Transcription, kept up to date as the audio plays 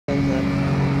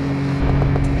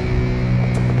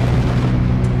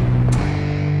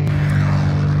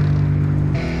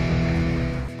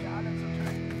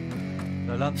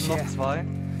Noch 2.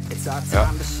 Ja.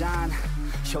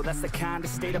 Show that's the kind of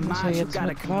state of Muss mind you jetzt gotta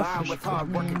mit combine Waffe with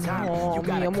hard work and time. spielen. You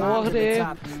gotta Oh, climb to the Morde.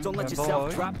 top. Don't let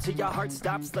yourself drop till your heart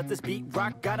stops. Let this beat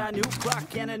rock. Got a new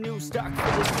clock and a new stock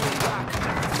for this new rock.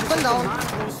 Bin down.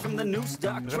 Loose from the new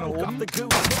stock. Drunk off the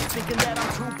goose. Thinking that I'm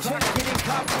too black. Getting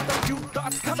caught with a few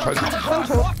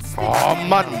thoughts. Oh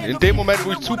Mann, in dem Moment,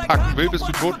 wo ich zupacken will, bist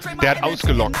du tot. Der hat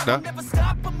ausgelockt, ne?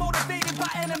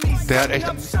 Der hat echt...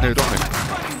 Ne, doch nicht.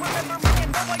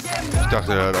 Ich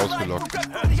dachte, der hat ausgelockt.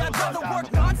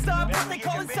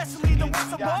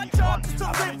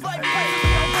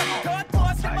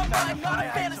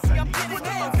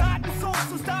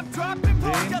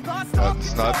 Da ist ein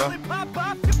Sniper.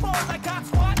 Ich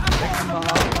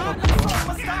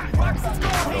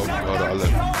glaube gerade alle.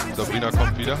 Sabrina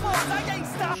kommt wieder.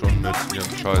 Schon mit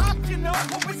ihrem Scheiß.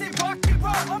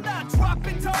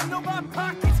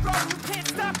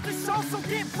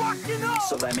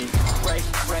 So let me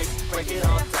break it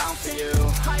all down for you.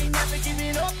 I ain't never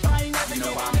giving up, I ain't never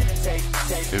giving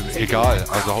up. Egal,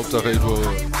 also Hauptsache du,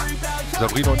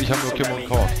 Sabrina und ich haben nur Kim und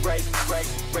Korn.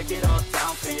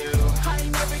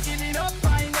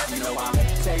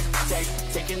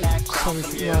 Das habe ich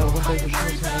überall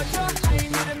runtergeschmissen.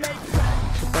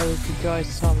 Sobald die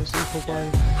Geists haben, ist eh vorbei.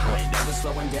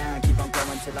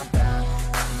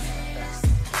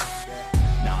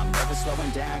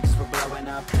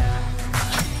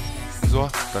 So,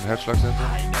 dein Herzschlagsensor.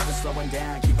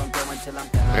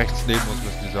 Rechts neben uns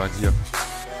müssen die sein, hier.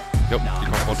 Jo, die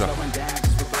kommen runter.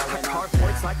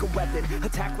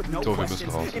 So, wir müssen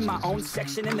raus.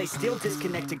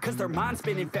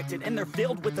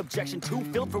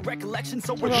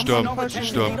 Und stürmt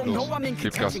los.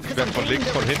 Gib Gas. Ich werde von links,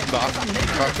 von hinten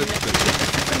beachtet.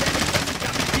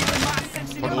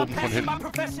 Von oben, von hinten.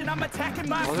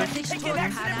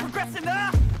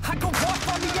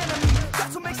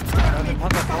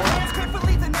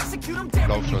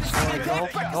 Laufschutz.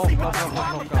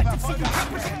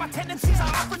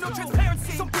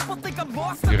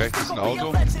 Hier rechts ist ein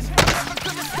Auto. Der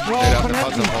hat eine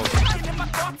Panzer raus.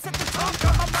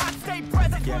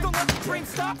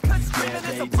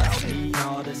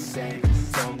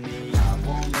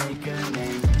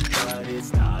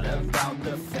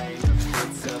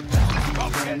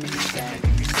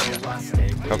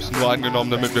 Ich hab's nur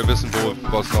angenommen, damit wir wissen, wo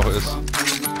was noch ist.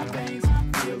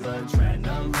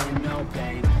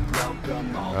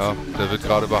 Ja, der wird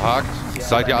gerade behakt.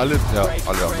 Seid ihr alle? Ja,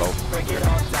 alle am Laufen.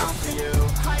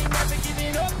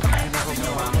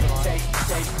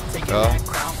 Ja,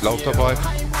 Lauf dabei.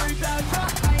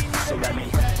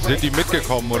 Sind die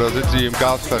mitgekommen oder sind sie im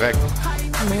Gas verreckt?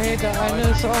 Nee, der eine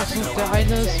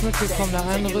ist mitgekommen, der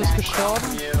andere ist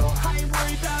gestorben.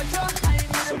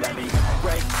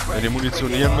 Wenn ihr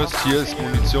munitionieren müsst, hier ist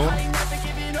Munition.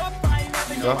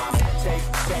 Ja.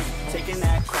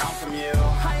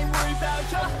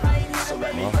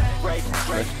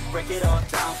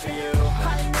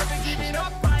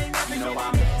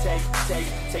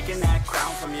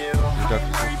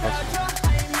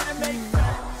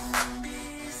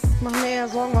 Ich mache mir eher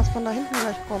Sorgen, was von da hinten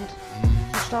gleich kommt.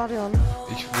 Im Stadion.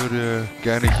 Ich würde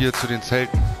gerne hier zu den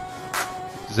Zelten.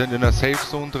 Sie sind in der Safe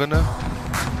Zone drinne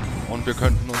und wir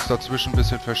könnten uns dazwischen ein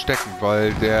bisschen verstecken,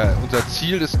 weil unser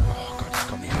Ziel ist... Oh Gott, ich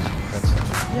komme nicht aus dem Fenster.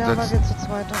 Ja, weil wir zu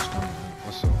zweit da standen.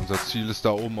 Achso, unser Ziel ist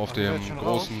da oben auf dem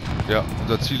großen... Ja,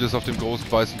 unser Ziel ist auf dem großen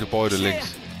weißen Gebäude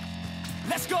links.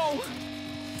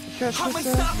 Ich höre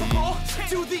Schüsse.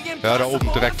 Ja, da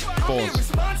oben direkt vor uns.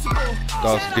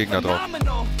 Da ist ein Gegner drauf.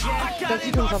 Der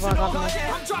sieht uns aber gerade nicht.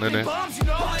 Nee.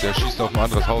 Der schießt auf ein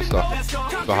anderes Haus da.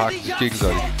 Behakt sich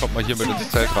gegenseitig. Kommt mal hier mit ins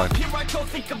Zelt rein.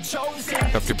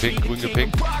 Ich hab gepinkt, grün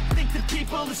gepinkt.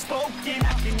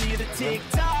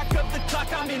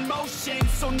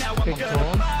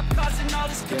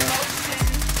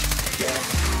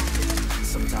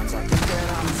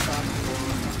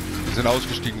 Wir sind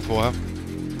ausgestiegen vorher.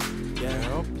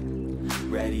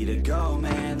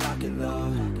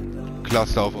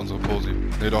 Cluster auf unsere Posi.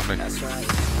 Nee, doch nicht.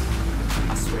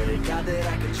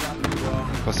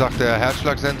 Was sagt der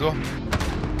Herzschlagsensor?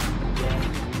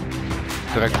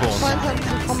 Direkt vor uns.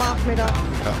 22,8 Meter.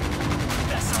 Ja.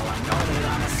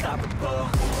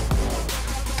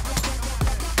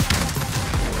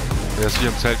 Der ist hier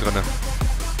im Zelt drinne.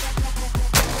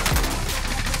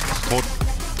 Ist tot.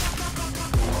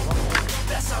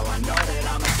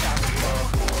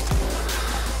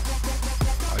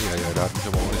 Ja, der hat mich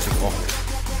aber auch nicht gebrochen.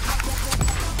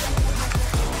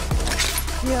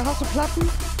 Hier, hast du Platten?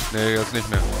 Nee, jetzt nicht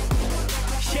mehr.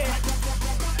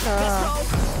 Ja.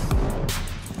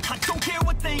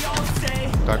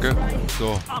 Danke.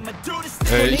 So.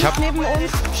 Ich hab... Neben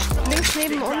uns, links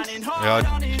neben uns. Ja, ich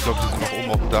glaube, die sind noch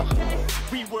oben auf dem Dach.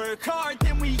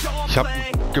 Ich hab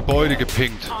ein Gebäude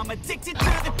gepinkt.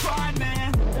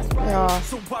 Ja,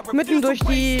 mitten durch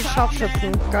die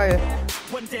Scharfschützen. Geil.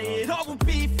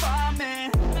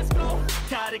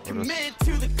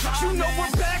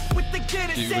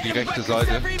 Die über die rechte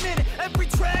Seite.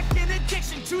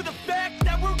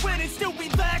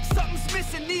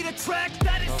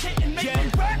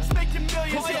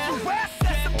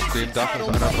 Auf dem Dach ist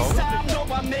einer drauf.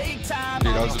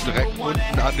 Steht also direkt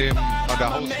unten an der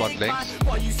Hauswand längs.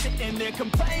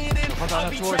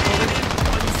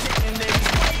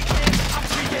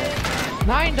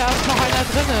 Nein, da ist noch einer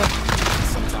drinne.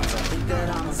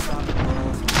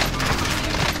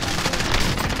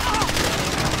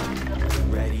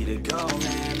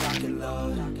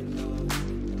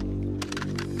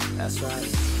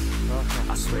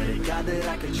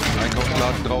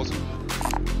 Einkaufsladen draußen.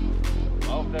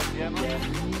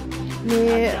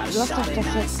 Nee, lass doch das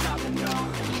jetzt.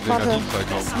 Warte.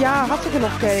 Ja, hast du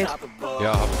genug Geld?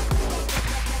 Ja, hab.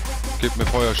 Gib mir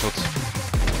Feuerschutz.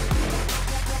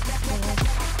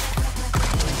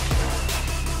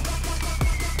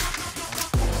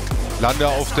 Lande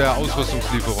auf der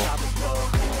Ausrüstungslieferung.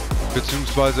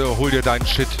 Beziehungsweise hol dir deinen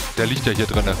Shit. Der liegt ja hier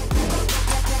drinne.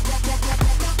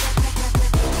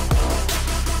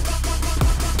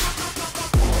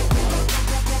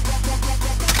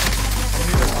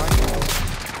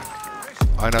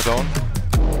 Einer down.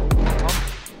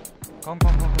 Komm.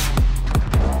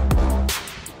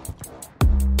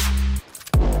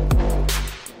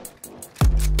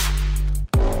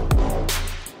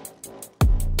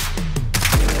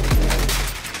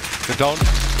 Bin down.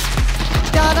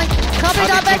 Ja, dann krabbel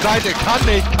da weg. Zur Seite.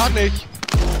 Kann nicht.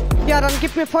 Ja, dann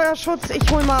gib mir Feuerschutz, ich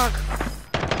hol Mark.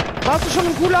 Warst du schon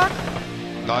im Gulag?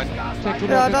 Nein.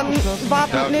 Ja, dann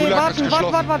warten. Der Nee, Gulag ist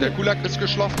geschlossen. warten. Der Gulag ist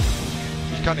geschlossen.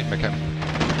 Ich kann nicht mehr kämpfen.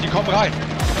 Die kommen rein.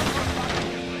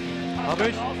 Hab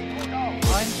ich.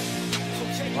 Ein.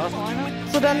 War das noch einer?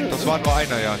 So, dann Das war nur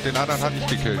einer, ja. Den anderen hatte ich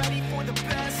gekillt.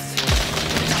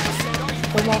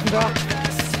 Oben auf dem Dach.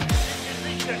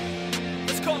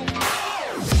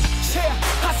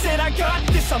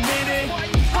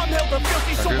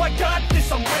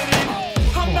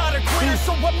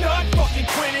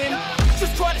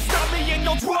 Just try to stop me and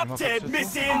you'll drop dead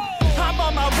missing. I'm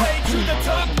on my way to the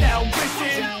top now,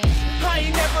 listen. I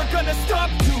ain't never gonna stop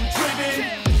too driven.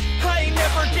 I ain't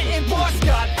never getting lost,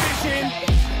 got vision.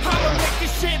 I'ma make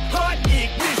this shit hot,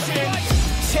 ignition.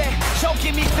 Yeah, y'all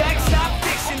give me facts, not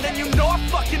fiction. Then you know I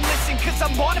fucking listen, cause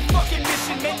I'm on a fucking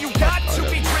mission. Man, you got to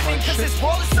be driven, cause this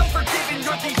world is unforgiving.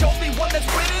 You're the only one that's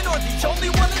winning, or the only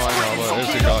one that's winning. So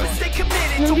get up and stay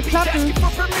committed. Don't be asking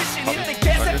for permission. Hit the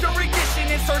gas after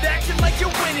ignition and start acting like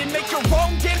you're winning. Make your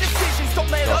own damn decisions. Don't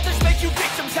let others make you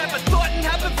victims. Have a thought and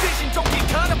have a vision. Don't get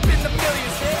caught up in the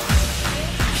millions.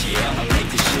 Yeah, I'ma make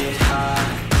this shit hot.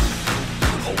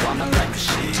 Oh, I'ma light the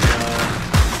shit up.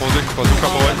 Vorsicht,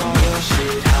 Bazooka-Boy.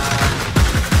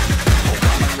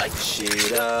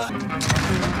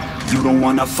 You don't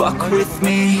wanna fuck with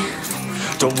me.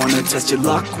 Don't wanna test your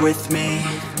luck with me.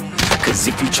 Cause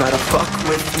if you try to fuck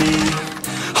with me,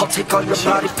 I'll take all your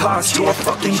body parts to a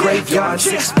fucking graveyard.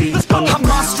 6 feet. I'm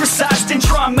ostracized and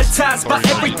traumatized by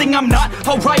everything I'm not.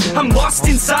 Alright, I'm lost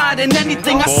inside, and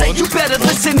anything I say you better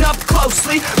listen up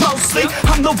closely. Mostly,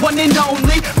 I'm the one and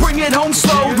only. Bring it home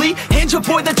slowly. Hand your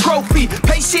boy the trophy.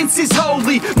 Patience is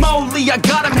holy moly. I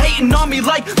got him hating on me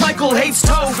like Michael hates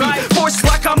Toby. Force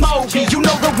like I'm Obi. You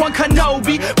know the one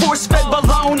Kenobi. Force fed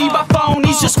baloney by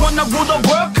phonies. Just wanna rule the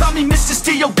world. Call me Mr.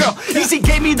 Steel Girl. Easy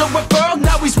gave me the referral.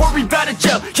 Now he's worried about a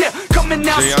jail. Yeah, coming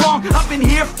out strong. I've been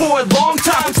here for a long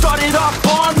time. Started off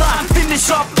online, finish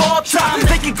off all time.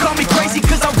 They can call me crazy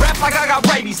cause I rap like I got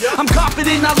rabies. I'm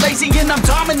confident, not lazy, and I'm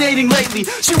dominating lately.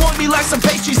 She want me like some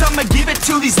pastries, I'ma give it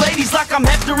to these ladies like I'm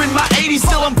Hefner in my 80s.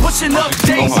 Still I'm pushing up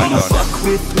days. Wanna fuck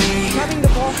with me?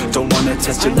 Don't wanna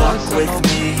test your luck with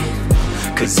me.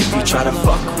 Cause if you try to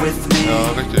fuck with me,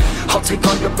 I'll take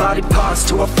all your body parts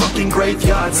to a fucking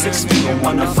graveyard. 6 feet. Don't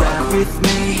wanna fuck with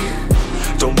me.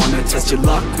 Don't wanna test your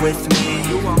luck with me.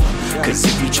 Cause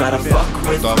if you try to fuck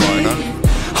with me,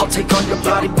 I'll take all your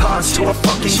body parts to a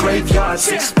fucking graveyard.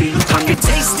 6 feet. I can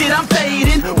taste it, I'm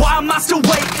fading. Why am I still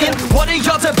waiting? What are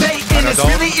y'all debating? It's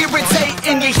really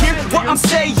irritating. You hear what I'm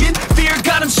saying? Fear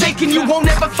got him shaking. You won't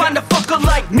ever find a fucker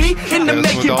like me in the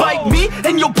making. Bite me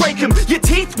and you'll break him. Your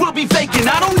teeth will be vacant.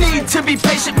 I don't need to be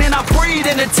patient, man. I breed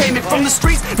entertainment from the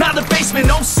streets, not the basement.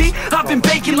 Don't see, I've been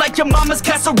baking like your mama's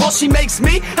casserole. She makes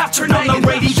me. I turn on the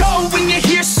radio when you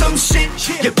hear some shit.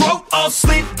 Your throat all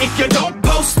slit if you don't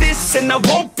post this. and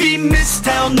I won't be missed.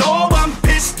 Hell no, I'm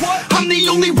pissed. I'm the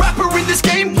only rapper in this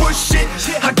game worth shit.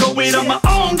 I go it on my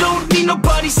own, don't need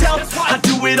nobody's help. I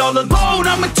do it all alone,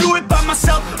 I'ma do it by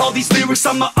myself. All these lyrics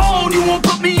on my own, you won't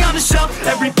put me on the shelf.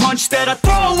 Every punch that I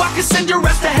throw, I can send your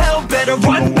ass to hell. Better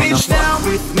run, bitch, now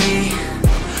with me.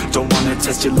 Don't wanna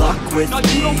test your luck with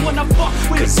me.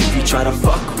 Cause if you try to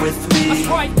fuck with me,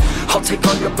 I'll take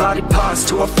all your body parts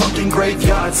to a fucking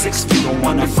graveyard. 6 feet, don't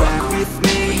wanna fuck with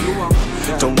me.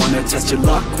 Don't wanna test your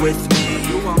luck with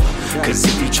me. Cause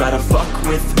if you try to fuck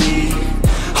with me,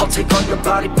 I'll take all your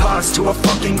body parts to a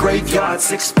fucking graveyard.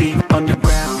 6 feet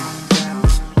underground.